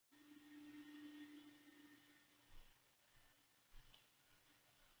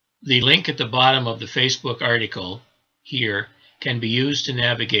The link at the bottom of the Facebook article here can be used to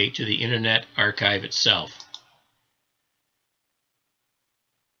navigate to the Internet Archive itself.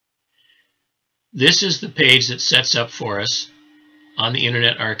 This is the page that sets up for us on the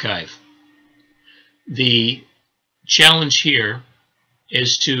Internet Archive. The challenge here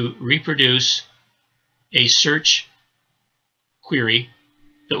is to reproduce a search query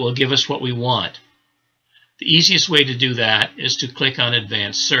that will give us what we want. The easiest way to do that is to click on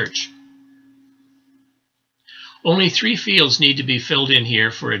Advanced Search. Only 3 fields need to be filled in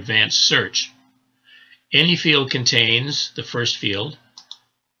here for Advanced Search. Any field contains the first field,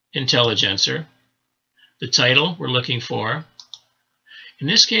 Intelligencer, the title we're looking for. In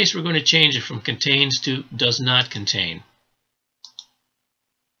this case, we're going to change it from contains to does not contain.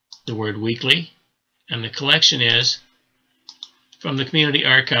 The word weekly, and the collection is from the Community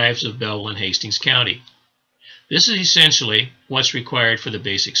Archives of Belleville and Hastings County. This is essentially what's required for the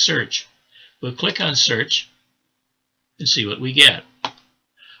basic search. We'll click on Search and see what we get.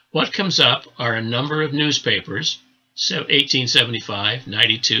 What comes up are a number of newspapers, 1875,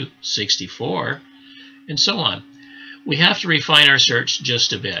 92, 64, and so on. We have to refine our search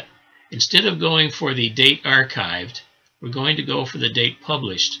just a bit. Instead of going for the date archived, we're going to go for the date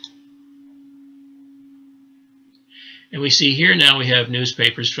published. And we see here now we have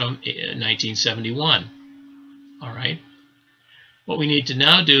newspapers from 1971. All right. What we need to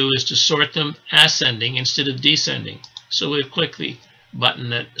now do is to sort them ascending instead of descending. So we'll click the button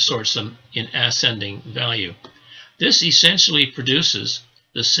that sorts them in ascending value. This essentially produces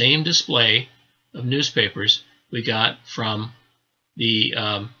the same display of newspapers we got from the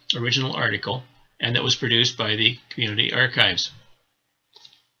original article and that was produced by the Community Archives.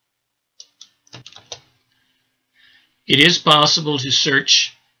 It is possible to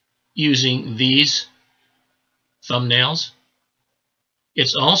search using these thumbnails.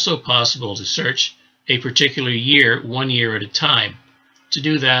 It's also possible to search a particular year, 1 year at a time. To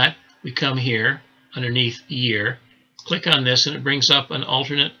do that, we come here underneath year, click on this, and it brings up an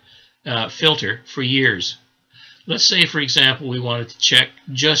alternate filter for years. Let's say, for example, we wanted to check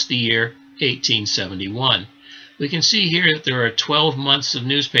just the year 1871. We can see here that there are 12 months of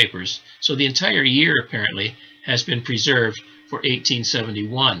newspapers, so the entire year apparently has been preserved for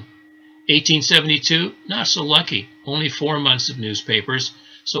 1871. 1872, not so lucky, only 4 months of newspapers,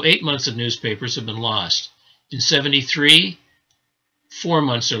 so 8 months of newspapers have been lost. In 73, 4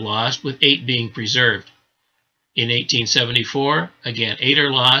 months are lost, with 8 being preserved. In 1874, again, 8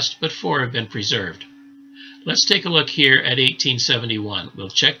 are lost, but 4 have been preserved. Let's take a look here at 1871. We'll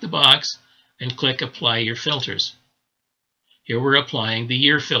check the box and click Apply Your Filters. Here we're applying the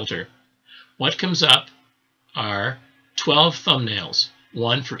year filter. What comes up are 12 thumbnails,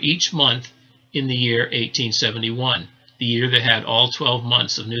 one for each month in the year 1871, the year that had all 12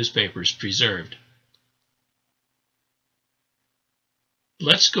 months of newspapers preserved.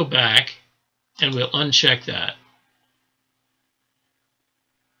 Let's go back and we'll uncheck that.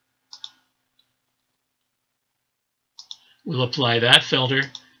 We'll apply that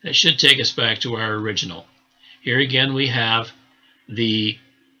filter. That should take us back to our original. Here again we have the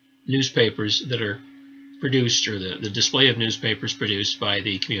newspapers that are produced, or the display of newspapers produced by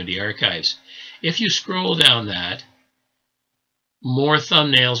the Community Archives. If you scroll down that, more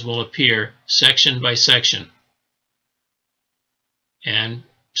thumbnails will appear section by section. And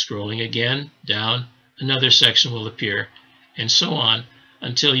scrolling again down, another section will appear, and so on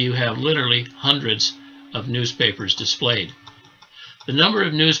until you have literally hundreds of newspapers displayed. The number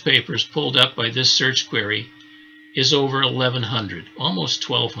of newspapers pulled up by this search query is over 1,100, almost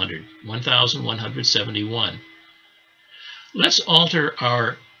 1,200, 1,171. Let's alter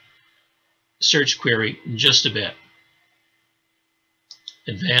our search query just a bit.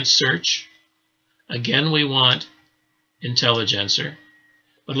 Advanced Search. Again, we want Intelligencer.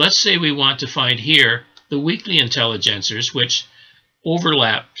 But let's say we want to find here the weekly Intelligencers, which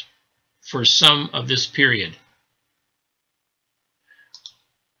overlapped for some of this period.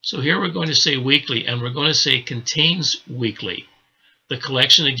 So here we're going to say weekly, and we're going to say contains weekly. The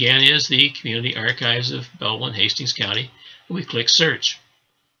collection again is the Community Archives of Belleville and Hastings County, and we click Search.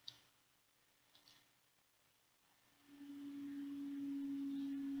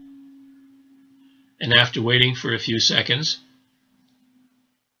 And after waiting for a few seconds,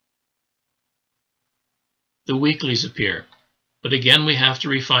 the weeklies appear. But again, we have to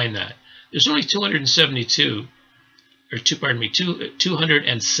refine that. There's only 207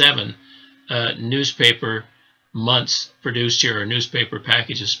 newspaper months produced here, or newspaper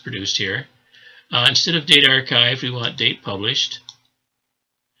packages produced here. Instead of date archived, we want date published.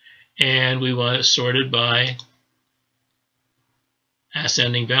 And we want it sorted by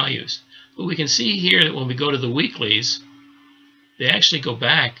ascending values. But we can see here that when we go to the weeklies, they actually go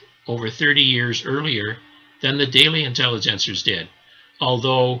back over 30 years earlier than the daily intelligencers did.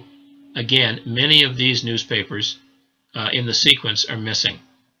 Although, again, many of these newspapers in the sequence are missing.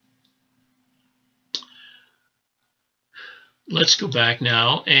 Let's go back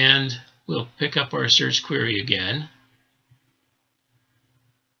now and we'll pick up our search query again.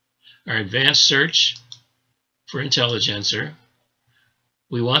 Our advanced search for intelligencer.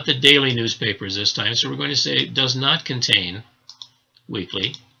 We want the daily newspapers this time, so we're going to say does not contain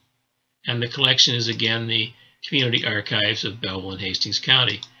weekly. And the collection is again the Community Archives of Belleville and Hastings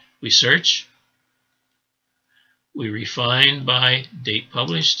County. We search. We refine by date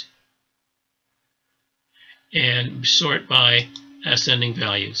published. And sort by ascending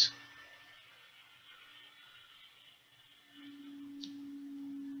values.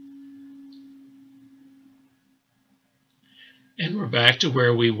 And we're back to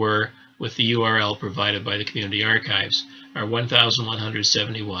where we were with the URL provided by the Community Archives, our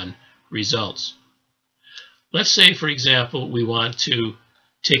 1,171 results. Let's say, for example, we want to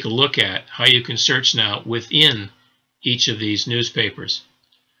take a look at how you can search now within each of these newspapers.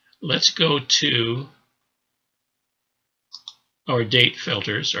 Let's go to our date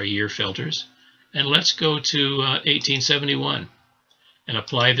filters, our year filters, and let's go to 1871 and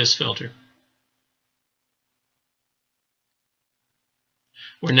apply this filter.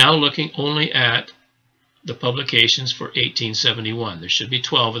 We're now looking only at the publications for 1871. There should be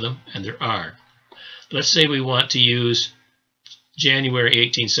 12 of them, and there are. Let's say we want to use January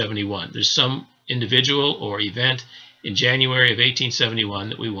 1871. There's some individual or event in January of 1871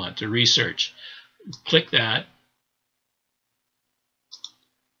 that we want to research. Click that,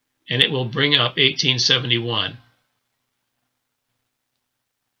 and it will bring up 1871.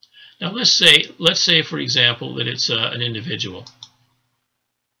 Now let's say for example that it's an individual.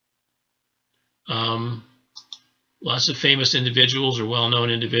 Lots of famous individuals or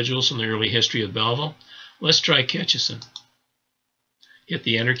well-known individuals from the early history of Belleville. Let's try Ketchison. Hit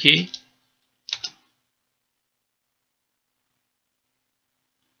the Enter key.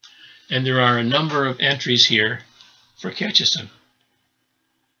 And there are a number of entries here for Ketchison.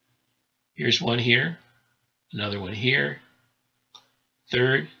 Here's one here, another one here,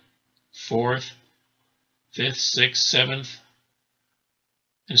 third, fourth, fifth, sixth, seventh,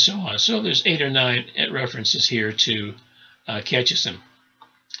 and so on. So there's 8 or 9 references here to Ketchison.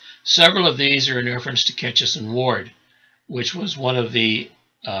 Several of these are in reference to Ketchison Ward, which was one of the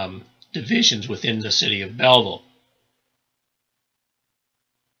divisions within the city of Belleville.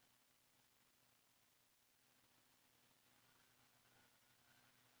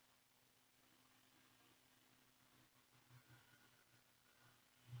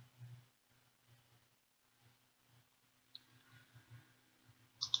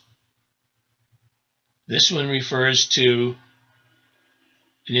 This one refers to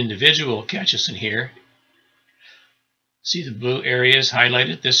an individual Ketchison here. See the blue areas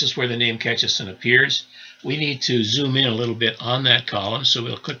highlighted? This is where the name Ketchison appears. We need to zoom in a little bit on that column, so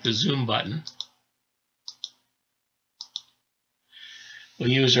we'll click the zoom button. We'll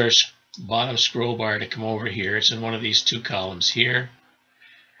use our bottom scroll bar to come over here. It's in one of these 2 columns here.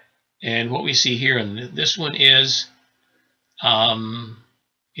 And what we see here, and this one is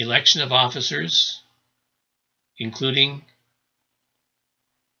election of officers, including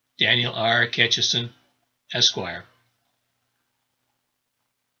Daniel R. Ketchison, Esquire.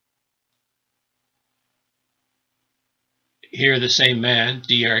 Here the same man,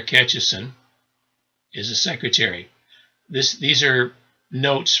 D.R. Ketchison, is a secretary. These are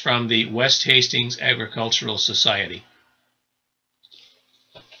notes from the West Hastings Agricultural Society.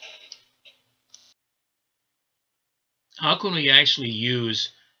 How can we actually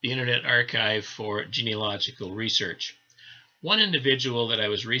use the Internet Archive for genealogical research? One individual that I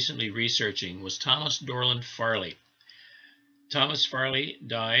was recently researching was Thomas Dorland Farley. Thomas Farley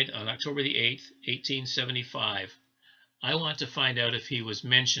died on October the 8th, 1875. I want to find out if he was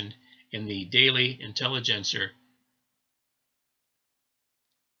mentioned in the Daily Intelligencer.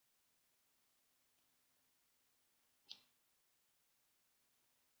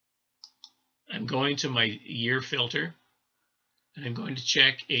 I'm going to my year filter, and I'm going to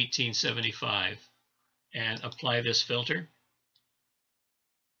check 1875 and apply this filter.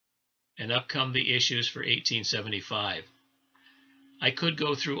 And up come the issues for 1875. I could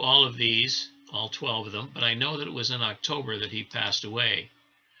go through all of these, all 12 of them, but I know that it was in October that he passed away.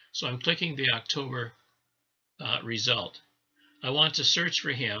 So I'm clicking the October result. I want to search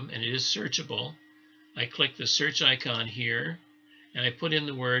for him, and it is searchable. I click the search icon here, and I put in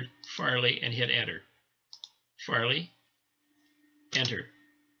the word Farley and hit enter. Farley, enter.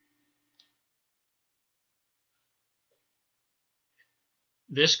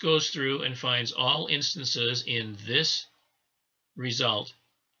 This goes through and finds all instances in this result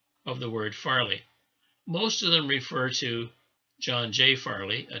of the word Farley. Most of them refer to John J.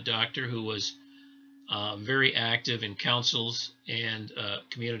 Farley, a doctor who was very active in councils and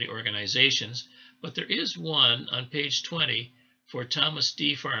community organizations, but there is one on page 20 for Thomas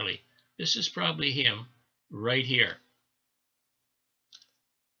D. Farley. This is probably him right here.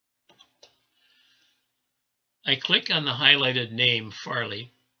 I click on the highlighted name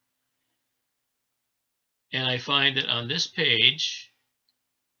Farley, and I find that on this page,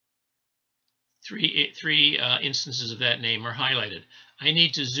 three instances of that name are highlighted. I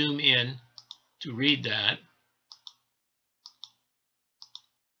need to zoom in to read that.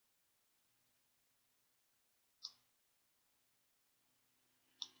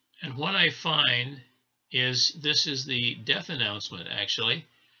 And what I find is this is the death announcement, actually,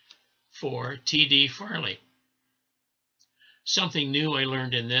 for T.D. Farley. Something new I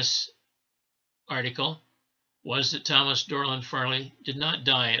learned in this article was that Thomas Dorland Farley did not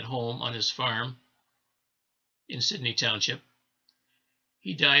die at home on his farm in Sydney Township.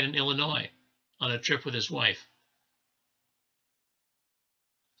 He died in Illinois on a trip with his wife.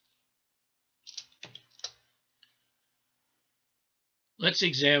 Let's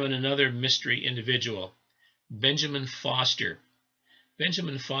examine another mystery individual, Benjamin Foster.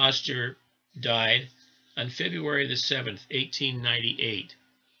 Benjamin Foster died on February the 7th, 1898.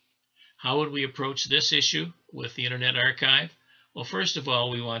 How would we approach this issue with the Internet Archive? Well, first of all,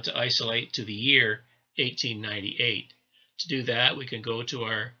 we want to isolate to the year 1898. To do that, we can go to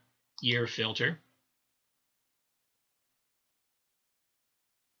our year filter.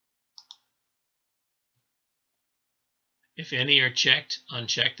 If any are checked,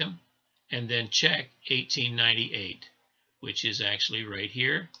 uncheck them, and then check 1898, which is actually right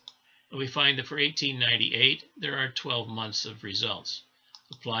here. And we find that for 1898, there are 12 months of results.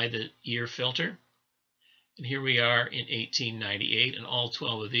 Apply the year filter, and here we are in 1898, and all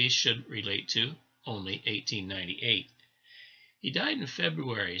 12 of these should relate to only 1898. He died in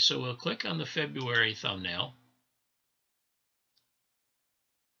February, so we'll click on the February thumbnail,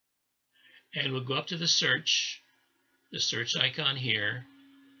 and we'll go up to the search icon here,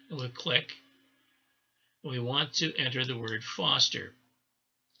 and we'll click, and we want to enter the word Foster.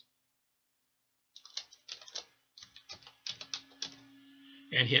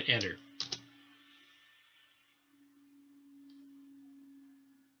 And hit enter.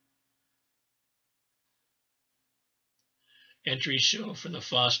 Entries show for the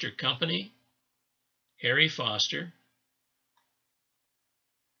Foster Company, Harry Foster,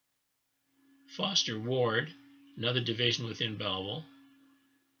 Foster Ward, another division within Belleville,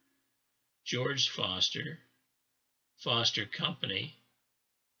 George Foster, Foster Company,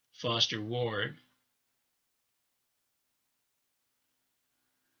 Foster Ward,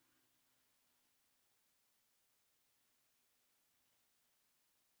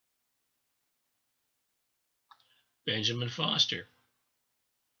 Benjamin Foster.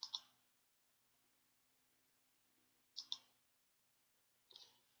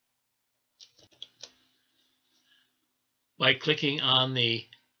 By clicking on the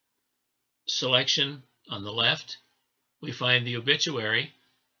selection on the left, we find the obituary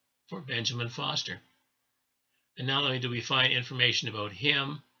for Benjamin Foster. And not only do we find information about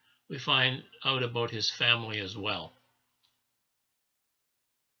him, we find out about his family as well.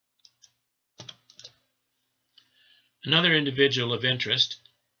 Another individual of interest,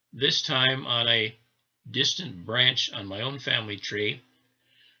 this time on a distant branch on my own family tree,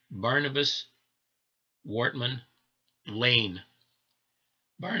 Barnabas Wortman Lane.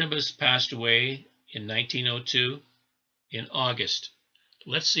 Barnabas passed away in 1902 in August.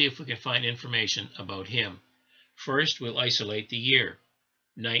 Let's see if we can find information about him. First, we'll isolate the year,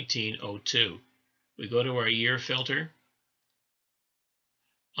 1902. We go to our year filter,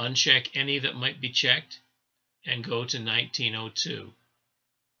 uncheck any that might be checked, and go to 1902.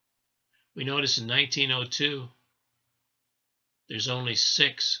 We notice in 1902, there's only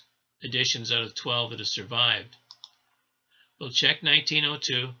 6 editions out of 12 that have survived. We'll check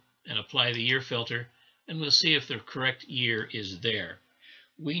 1902 and apply the year filter, and we'll see if the correct year is there.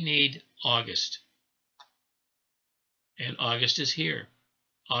 We need August, and August is here.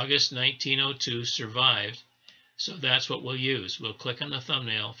 August 1902 survived, so that's what we'll use. We'll click on the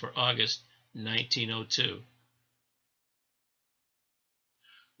thumbnail for August 1902.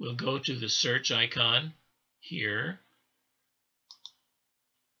 We'll go to the search icon here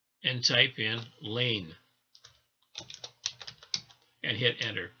and type in Lane and hit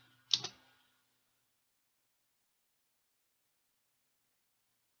enter.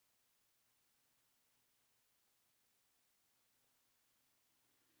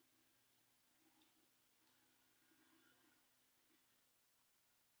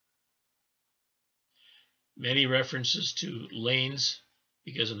 Many references to lanes,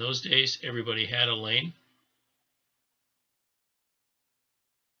 because in those days everybody had a lane.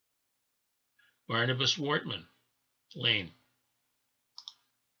 Barnabas Wortman, lane.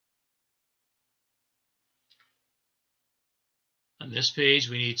 On this page,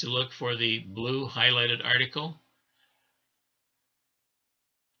 we need to look for the blue highlighted article.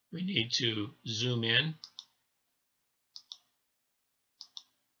 We need to zoom in.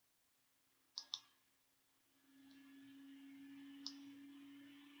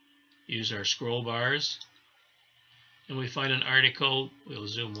 Use our scroll bars. And we find an article. We'll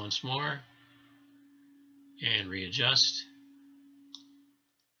zoom once more and readjust.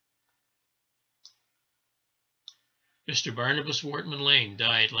 Mr. Barnabas Wortman Lane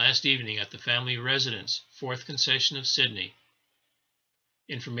died last evening at the family residence, 4th concession of Sydney.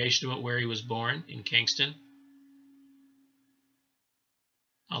 Information about where he was born in Kingston,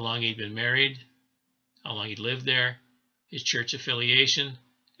 how long he'd been married, how long he'd lived there, his church affiliation,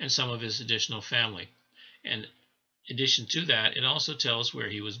 and some of his additional family. And in addition to that, it also tells where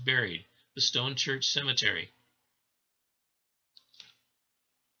he was buried, the Stone Church Cemetery.